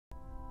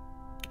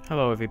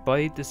Hello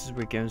everybody, this is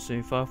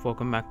RickGames75.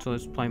 Welcome back to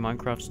Let's Play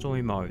Minecraft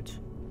Story Mode.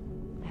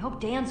 I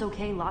hope Dan's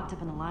okay locked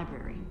up in the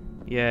library.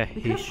 Yeah, We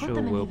he could have put sure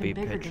them in will even be,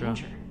 bigger Petra.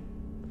 danger.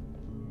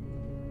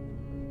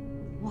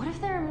 What if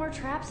there are more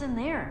traps in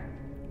there?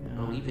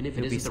 Well, even if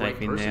it he'll be isn't the right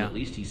safe in person, there. at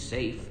least he's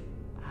safe.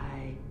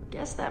 I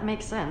guess that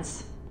makes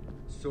sense.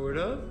 Sort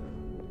of.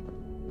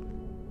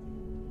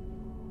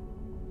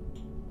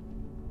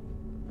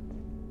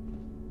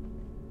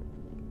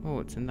 Oh,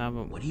 it's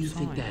another What do you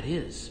think sign. that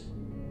is?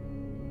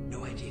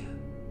 No idea.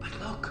 But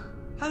look,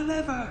 a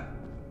lever.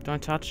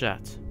 Don't touch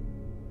that.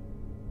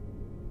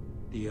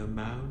 The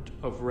amount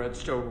of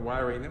redstone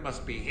wiring that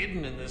must be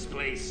hidden in this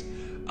place.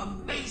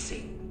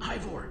 Amazing.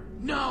 Ivor,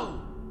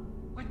 no!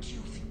 What do you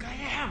think I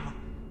am?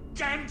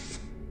 Dense?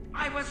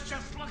 I was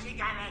just looking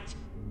at it.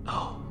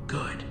 Oh,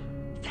 good.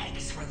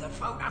 Thanks for the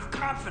vote of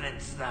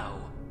confidence, though.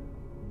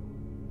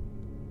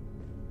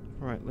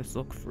 Alright, let's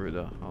look through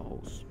the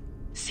holes.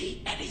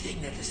 See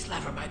anything that this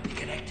lever might be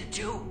connected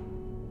to?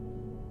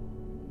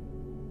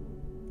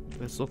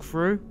 Let's look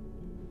through.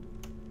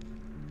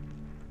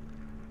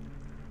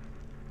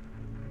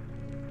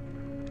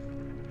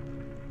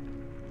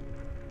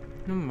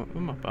 Oh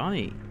my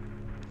bunny.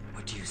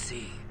 What do you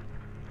see?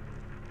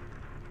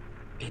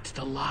 It's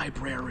the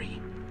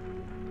library.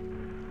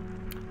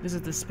 There's a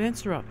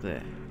dispenser up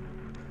there.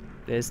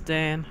 There's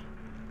Dan.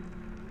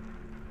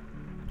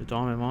 The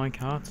diamond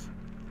minecart.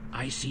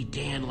 I see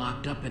Dan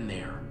locked up in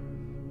there.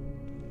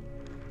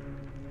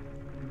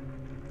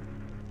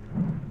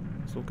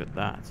 Let's look at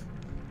that.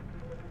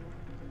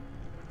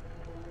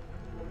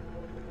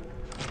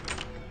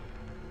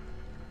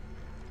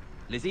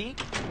 Lizzie,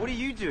 what are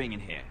you doing in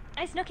here?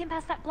 I snuck in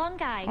past that blonde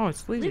guy. Oh,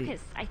 it's Lizzie.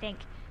 Lucas, I think.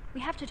 We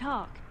have to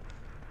talk.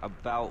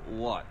 About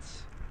what?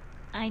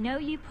 I know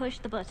you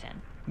pushed the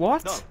button.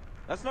 What? No,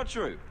 that's not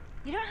true.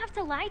 You don't have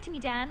to lie to me,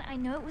 Dan. I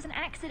know it was an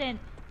accident.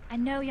 I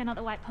know you're not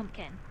the white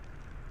pumpkin.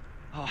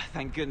 Oh,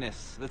 thank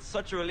goodness. That's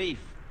such a relief.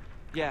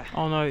 Yeah.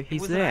 Oh no, it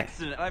he's was there. an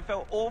accident, and I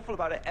felt awful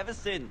about it ever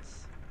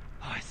since.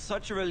 Oh, it's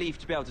such a relief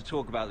to be able to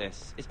talk about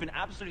this. It's been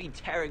absolutely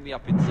tearing me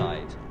up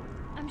inside.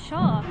 I'm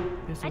sure.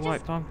 Here's the I white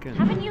just... pumpkin.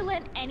 Haven't you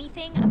learned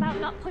anything about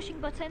not pushing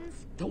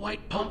buttons? The white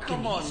Oh, pumpkin,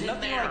 come on, he's in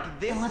nothing there. like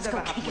this Then let's has go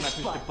ever kick happened when I his pushed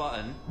the butt.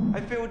 button.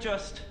 I feel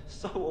just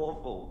so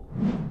awful.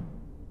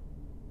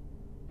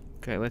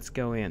 Okay, let's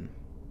go in.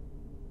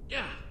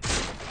 Yeah.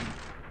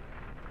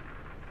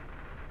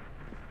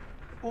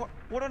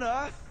 What on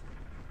earth?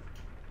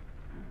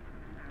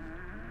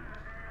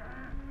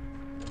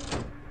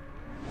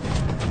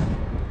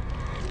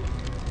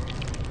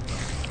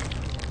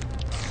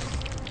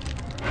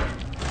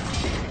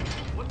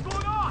 What's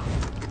going on?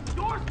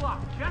 Door's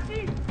locked,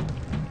 Jesse.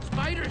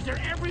 Spiders,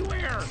 they're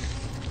everywhere.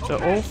 So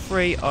all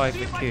three I've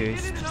See if I can get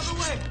accused. in another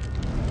way.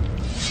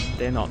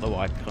 They're not the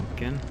white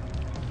pumpkin.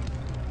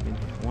 I mean,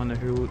 I wonder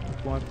who the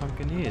white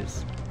pumpkin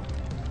is.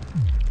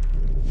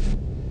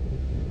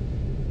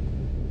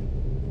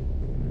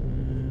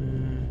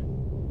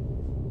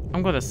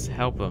 I'm gonna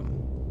help him.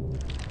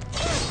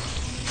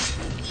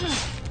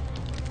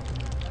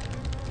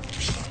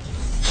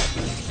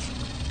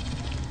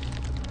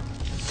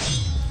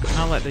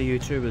 Can't let the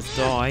YouTubers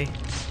die.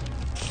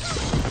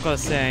 I've gotta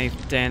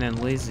save Dan and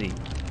Lizzie.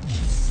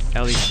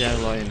 Ellie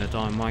Shadowlight and the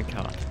Diamond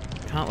Minecart.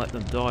 Can't let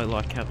them die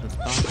like Captain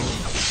Sparkles.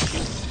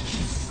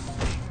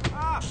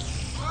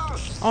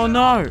 Oh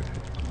no!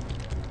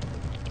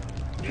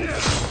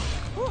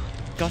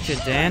 Gotcha,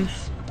 Dan.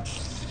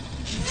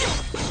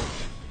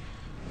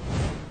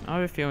 I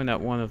have a feeling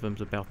that one of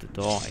them's about to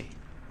die.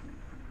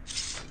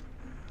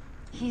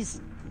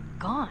 He's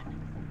gone.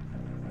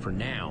 For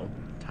now,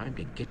 time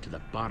to get to the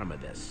bottom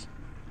of this.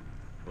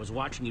 I was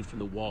watching you from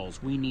the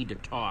walls. We need to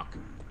talk.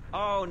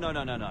 Oh, no.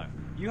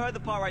 You heard the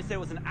part where I said it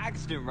was an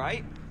accident,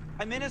 right?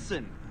 I'm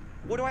innocent.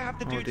 What do I have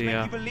to do Oh, to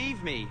dear. make you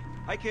believe me?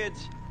 I could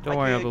Don't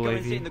worry, I go believe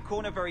and sit you. in the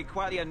corner very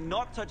quietly and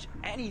not touch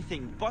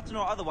anything, button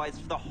or otherwise,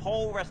 for the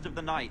whole rest of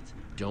the night.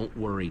 Don't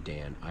worry,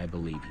 Dan. I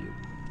believe you.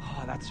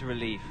 Oh, that's a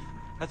relief.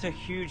 That's a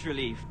huge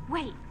relief.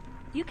 Wait,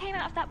 you came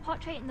out of that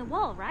portrait in the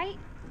wall, right?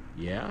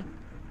 Yeah?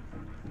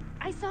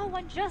 I saw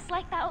one just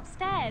like that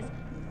upstairs.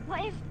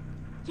 What if...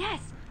 Yes,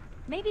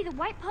 maybe the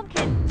white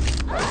pumpkin...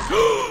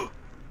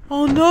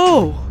 Oh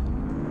no!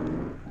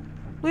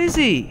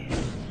 Lizzie!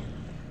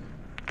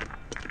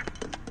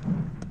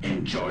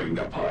 Enjoying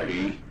the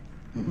party?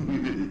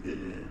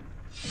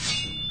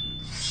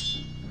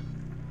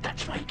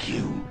 That's my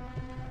cue.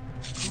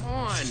 Come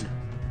on!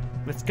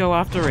 Let's go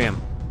after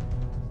him.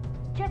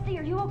 Jesse,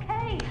 are you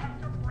okay?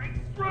 To break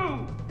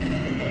through.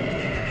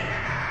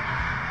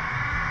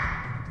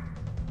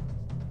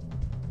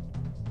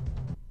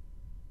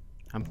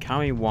 I'm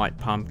coming, white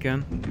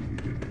pumpkin.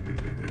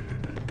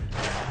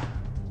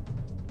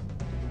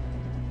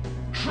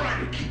 Try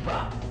to keep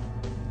up.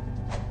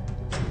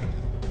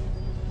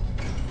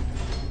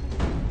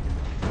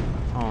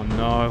 Oh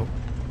no.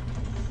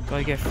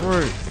 Gotta get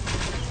through.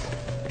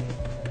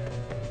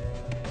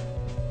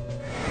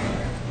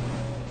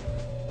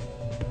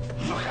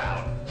 Look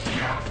out!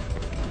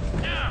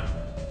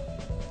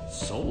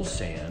 Soul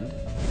sand?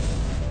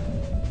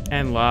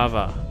 And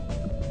lava.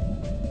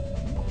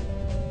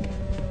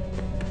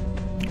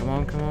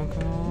 on, come on,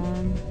 come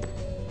on.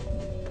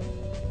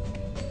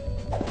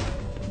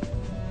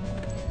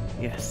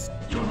 Yes.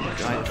 Your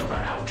next Right. level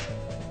out.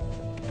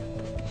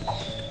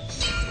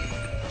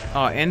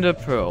 Oh, ender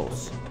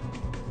pearls.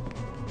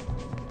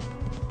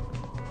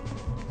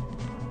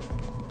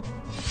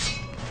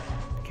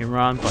 You can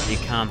run, but you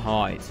can't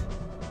hide.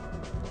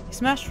 He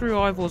smashed through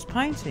Ivor's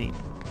painting.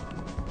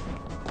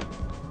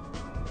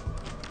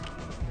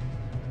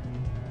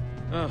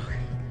 Oh,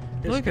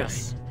 this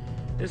Lucas.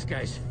 This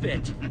guy's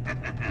fit.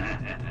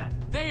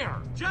 There!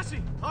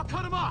 Jesse, I'll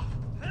cut him off!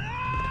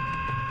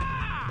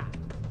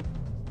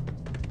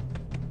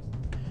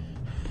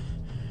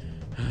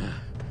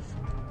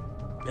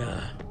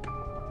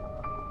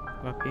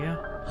 Up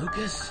here.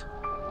 Lucas?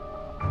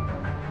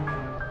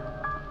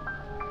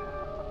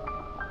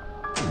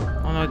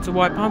 Oh no, it's a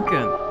white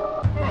pumpkin.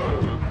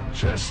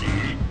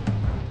 Jesse.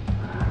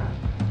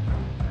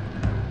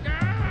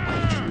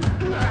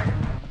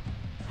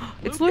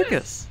 It's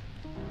Lucas.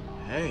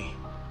 Hey,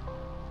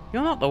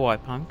 You're not the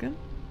white pumpkin.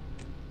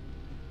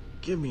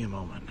 give me a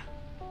moment.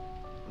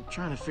 I'm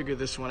trying to figure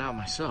this one out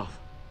myself.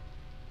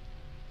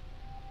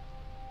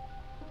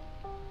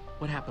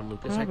 What happened,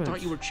 Lucas? What I happened?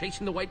 thought you were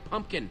chasing the white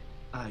pumpkin.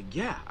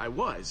 Yeah, I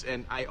was,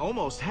 and I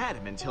almost had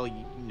him until,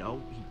 you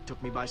know, he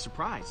took me by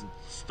surprise and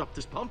stuffed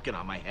this pumpkin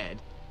on my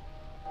head.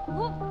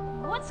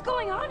 What's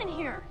going on in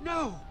here?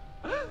 No!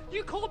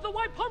 You called the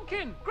white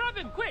pumpkin! Grab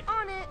him, quick!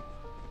 On it.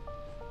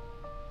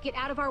 Get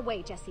out of our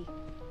way, Jesse.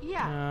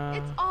 Yeah,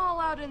 it's all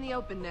out in the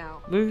open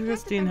now.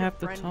 Lucas Can't didn't defend a have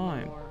the friend time.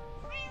 anymore.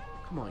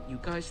 Come on, you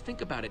guys,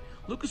 think about it.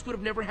 Lucas would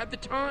have never had the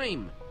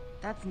time.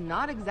 That's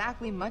not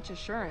exactly much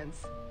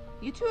assurance.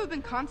 You two have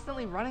been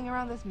constantly running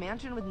around this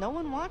mansion with no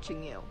one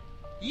watching you.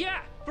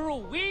 Yeah, for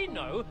all we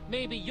know,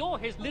 maybe you're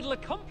his little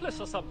accomplice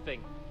or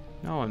something.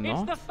 No, I'm It's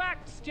not. the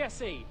facts,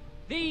 Jesse.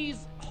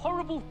 These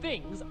horrible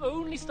things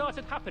only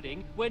started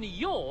happening when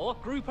your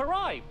group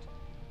arrived.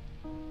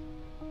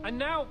 And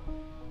now,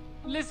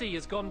 Lizzie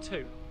is gone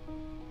too.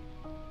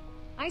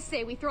 I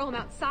say we throw him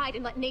outside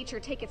and let nature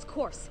take its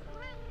course.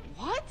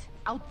 What?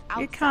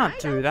 You can't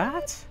do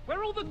that.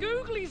 Where all the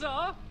googlies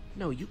are?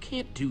 No, you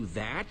can't do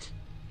that.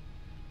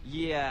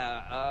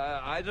 Yeah,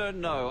 I don't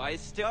know. I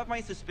still have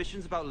my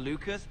suspicions about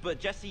Lucas, but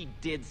Jesse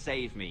did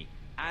save me.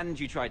 And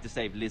you tried to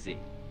save Lizzie.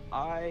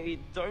 I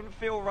don't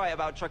feel right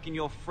about chucking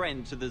your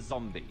friend to the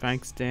zombies.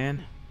 Thanks,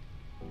 Dan.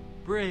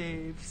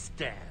 Brave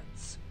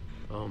stance.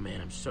 Oh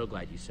man, I'm so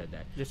glad you said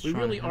that. Just We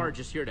trying really to are help.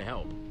 just here to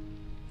help.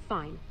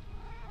 Fine.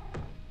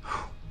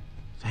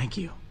 Thank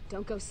you.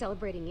 Don't go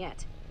celebrating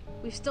yet.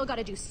 We've still got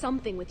to do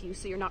something with you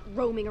so you're not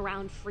roaming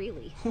around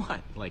freely.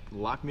 What, like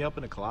lock me up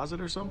in a closet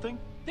or something?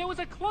 There was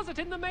a closet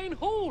in the main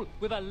hall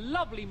with a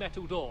lovely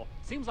metal door.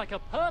 Seems like a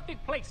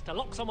perfect place to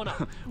lock someone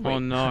up. Oh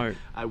no.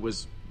 I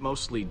was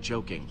mostly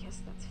joking. I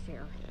guess that's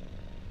fair.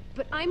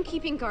 But I'm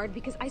keeping guard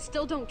because I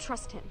still don't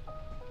trust him.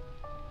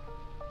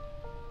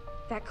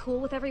 That cool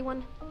with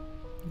everyone?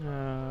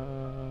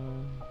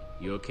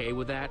 You okay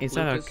with that, Is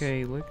Lucas? that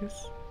okay,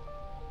 Lucas?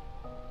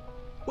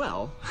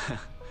 Well,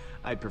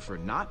 I'd prefer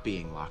not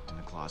being locked in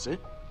a closet.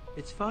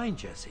 It's fine,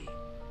 Jesse.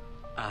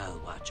 I'll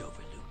watch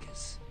over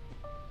Lucas.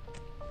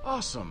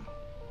 Awesome.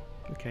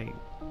 Okay.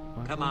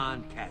 what? Come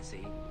on,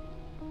 Cassie.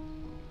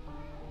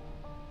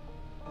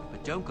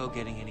 But don't go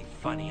getting any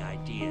funny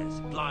ideas,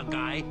 blonde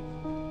guy.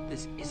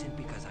 This isn't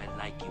because I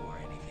like you or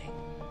anything.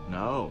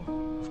 No,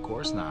 of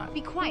course not.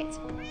 Be quiet.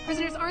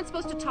 Prisoners aren't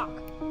supposed to talk.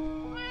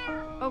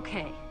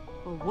 Okay,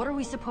 well, what are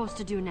we supposed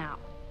to do now?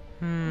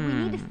 We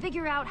need to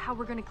figure out how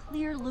we're gonna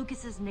clear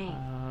Lucas's name.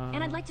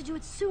 And I'd like to do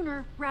it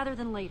sooner rather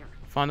than later.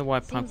 Find the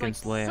white Seems like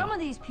pumpkin's lair. some of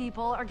these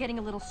people are getting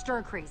a little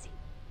stir-crazy.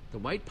 The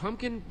white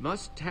pumpkin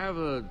must have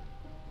a,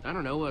 I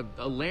don't know,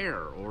 a lair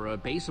or a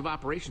base of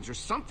operations or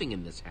something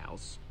in this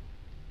house.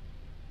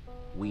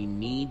 We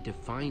need to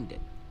find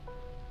it.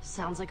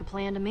 Sounds like a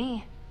plan to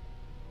me.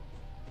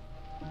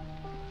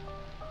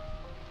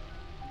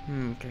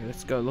 Okay,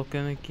 let's go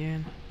looking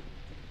again.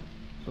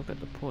 Look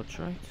at the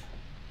portrait.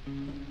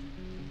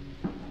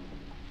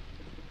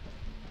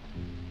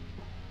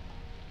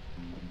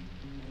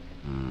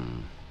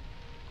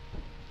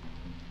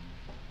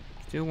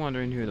 Still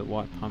wondering who the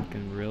white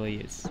pumpkin really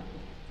is.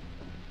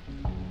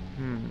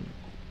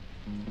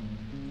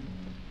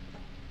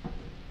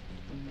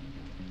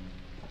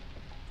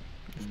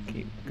 Just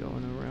keep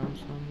going around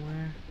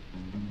somewhere.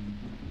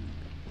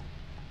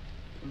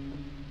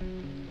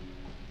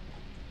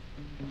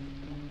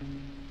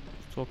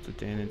 Let's talk to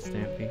Dan and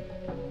Stampy.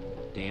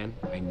 Dan,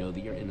 I know that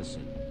you're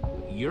innocent.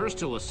 You're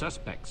still a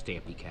suspect,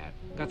 Stampy Cat.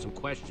 Got some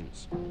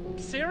questions.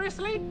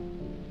 Seriously?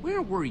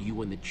 Where were you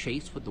when the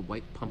chase with the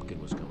white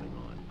pumpkin was going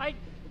on?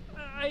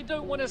 I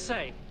don't want to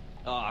say.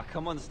 Ah,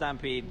 come on,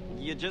 Stampede.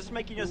 You're just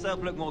making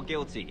yourself look more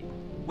guilty.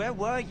 Where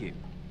were you?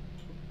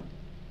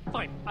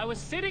 Fine. I was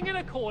sitting in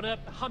a corner,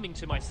 humming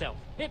to myself.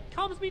 It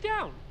calms me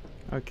down.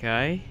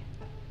 Okay.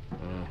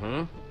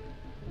 Uh-huh.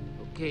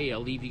 Okay, I'll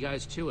leave you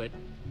guys to it.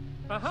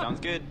 Sounds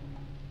good.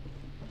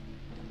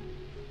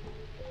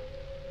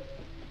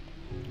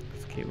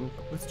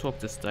 Let's talk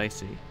to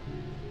Stacy.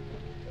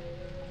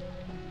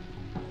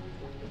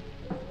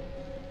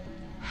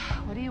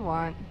 you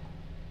want.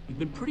 You've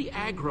been pretty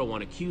aggro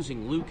on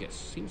accusing Lucas.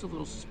 Seems a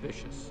little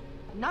suspicious.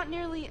 Not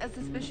nearly as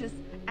suspicious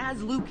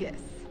as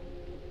Lucas.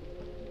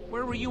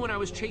 Where were you when I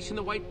was chasing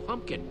the white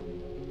pumpkin?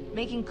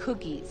 Making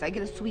cookies. I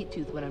get a sweet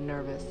tooth when I'm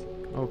nervous.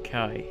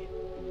 Okay.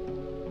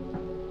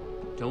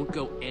 Don't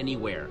go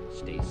anywhere,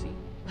 Stacy.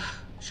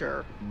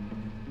 Sure.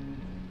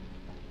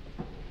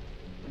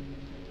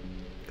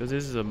 Because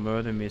this is a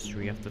murder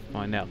mystery, you have to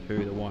find out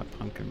who the white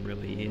pumpkin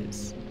really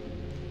is.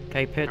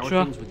 Okay,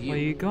 Petra, things with you? what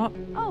do you got?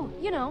 Oh,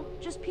 you know,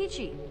 just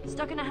peachy.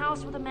 Stuck in a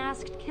house with a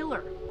masked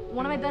killer.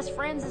 One of my best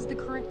friends is the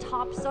current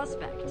top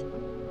suspect.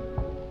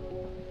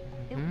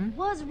 It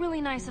was really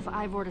nice of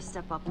Ivor to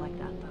step up like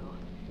that, though.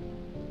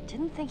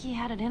 Didn't think he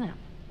had it in him.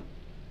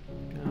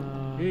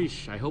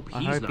 Eesh, I hope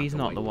he's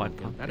not the white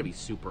pumpkin. That'd be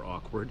super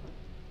awkward.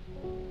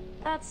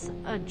 That's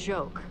a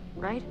joke,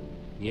 right?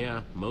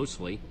 Yeah,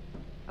 mostly.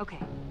 Okay,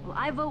 well,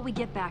 I vote we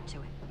get back to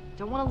it.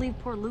 Don't want to leave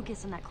poor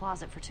Lucas in that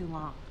closet for too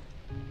long.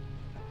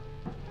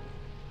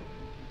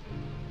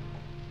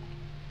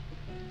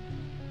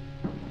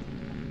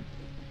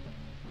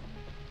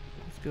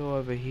 Let's go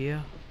over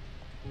here.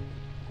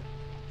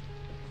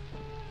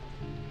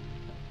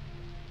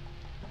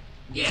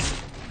 Yeah.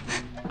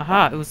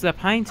 Aha, it was that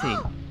painting.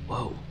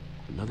 Whoa,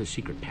 another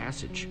secret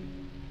passage.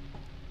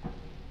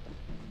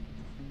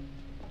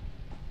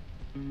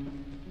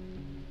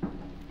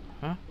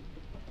 Huh?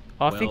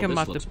 Oh, I think I Well,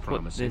 must this have looks put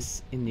promising.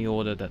 this in the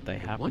order that they I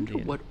happened wonder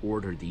in. what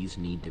order these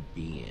need to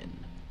be in.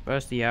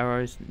 First the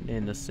arrows,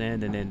 then the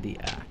sand, and then the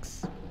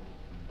axe.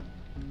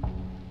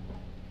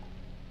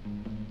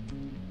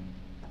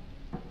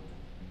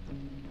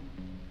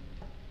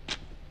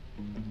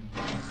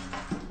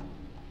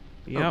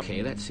 Yep.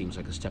 Okay, that seems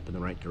like a step in the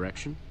right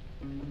direction.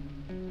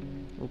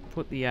 We'll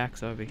put the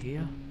axe over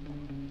here.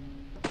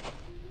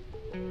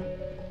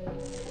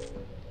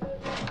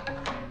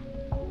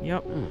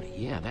 Yep.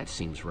 Yeah, that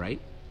seems right.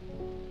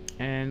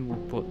 And we'll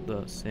put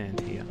the sand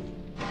here.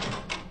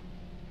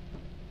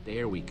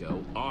 There we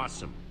go.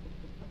 Awesome.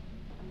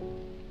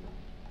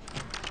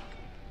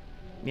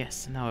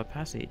 Yes, now a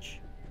passage.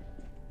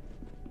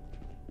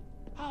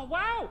 Oh,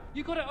 wow!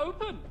 You got it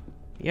open!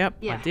 Yep,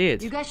 Yeah, I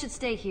did. you guys should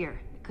stay here.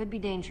 It could be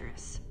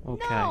dangerous.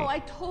 Okay. No, I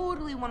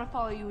totally want to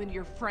follow you into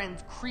your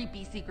friend's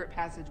creepy secret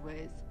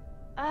passageways.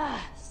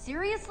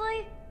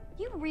 Seriously?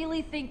 You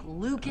really think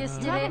Lucas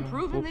did haven't it?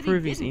 proven We'll that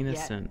prove he his didn't yet.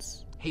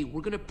 innocence. Hey,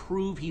 we're gonna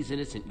prove he's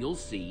innocent. You'll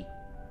see.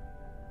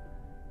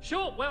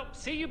 Sure, well,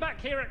 see you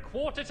back here at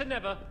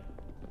 8:45.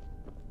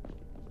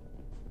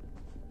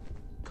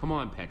 Come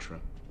on, Petra.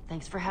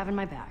 Thanks for having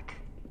my back.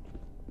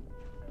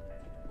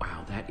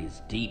 Wow, that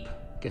is deep.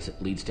 Guess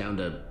it leads down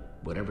to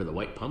whatever the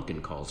white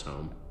pumpkin calls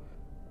home.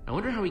 I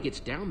wonder how he gets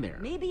down there.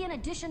 Maybe in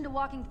addition to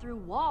walking through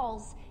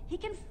walls, he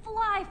can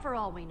fly for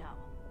all we know.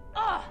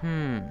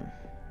 Ugh!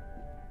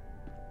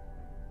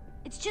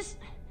 It's just...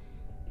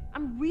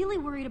 I'm really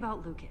worried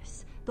about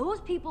Lucas. Those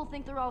people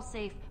think they're all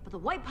safe, but the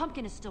white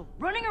pumpkin is still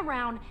running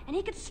around, and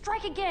he could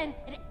strike again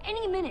at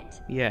any minute.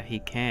 Yeah, he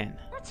can.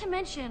 Not to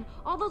mention,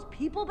 all those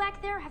people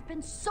back there have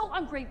been so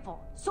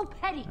ungrateful, so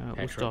petty. We'll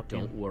Petra, stop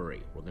don't him.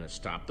 worry. We're gonna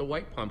stop the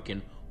white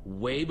pumpkin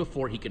way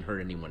before he can hurt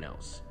anyone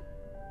else.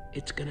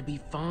 It's gonna be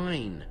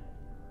fine.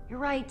 You're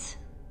right.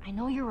 I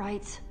know you're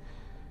right.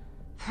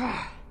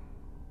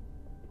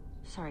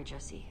 Sorry,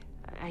 Jesse.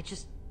 I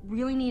just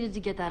really needed to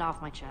get that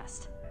off my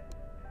chest.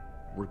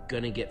 We're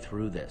gonna get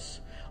through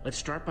this. Let's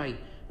start by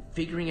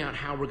figuring out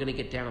how we're gonna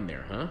get down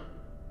there, huh?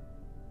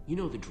 You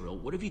know the drill.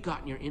 What have you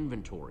got in your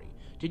inventory?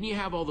 Didn't you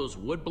have all those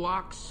wood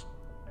blocks?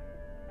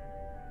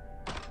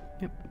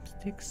 Yep,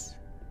 sticks.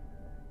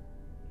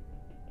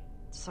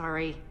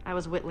 Sorry, I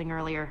was whittling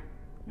earlier.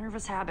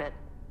 Nervous habit.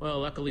 Well,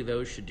 luckily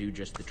those should do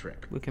just the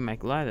trick. We can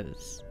make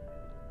ladders.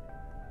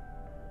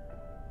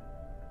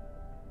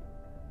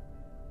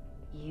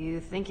 You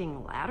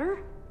thinking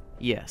ladder?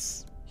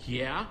 Yes.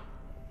 Yeah?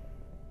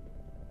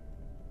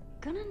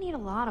 Gonna need a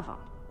lot of them.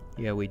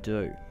 Yeah, we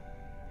do.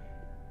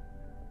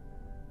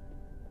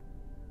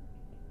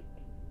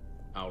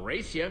 I'll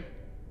race you.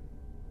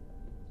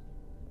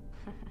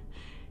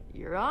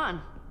 You're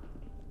on.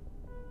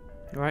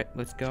 Alright,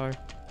 let's go.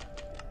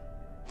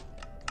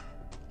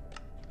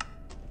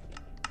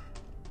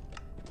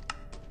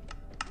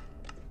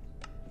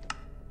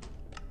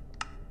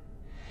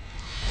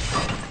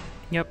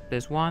 Yep,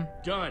 there's one.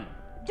 Done.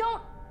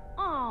 Don't...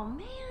 Oh,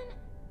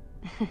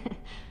 man.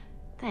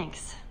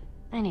 Thanks.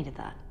 I needed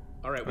that.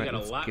 All right, we Right, got a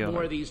let's lot go.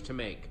 more of these to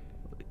make.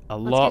 A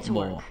Let's lot get to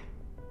more. work.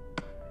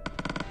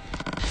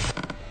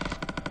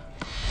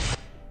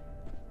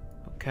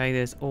 Okay,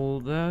 there's all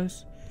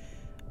those.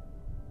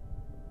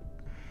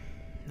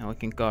 Now we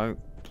can go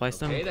place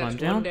them Okay, and climb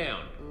that's one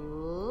down.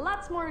 down.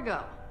 Lots more to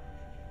go.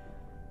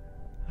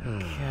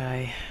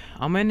 Okay,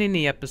 I'm ending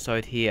the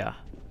episode here.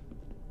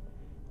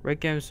 Red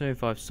Games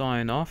 75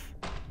 signing off.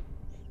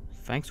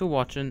 Thanks for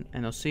watching,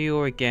 and I'll see you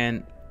all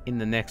again in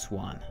the next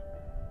one.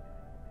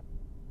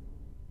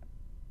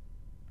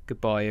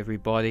 Goodbye,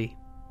 everybody.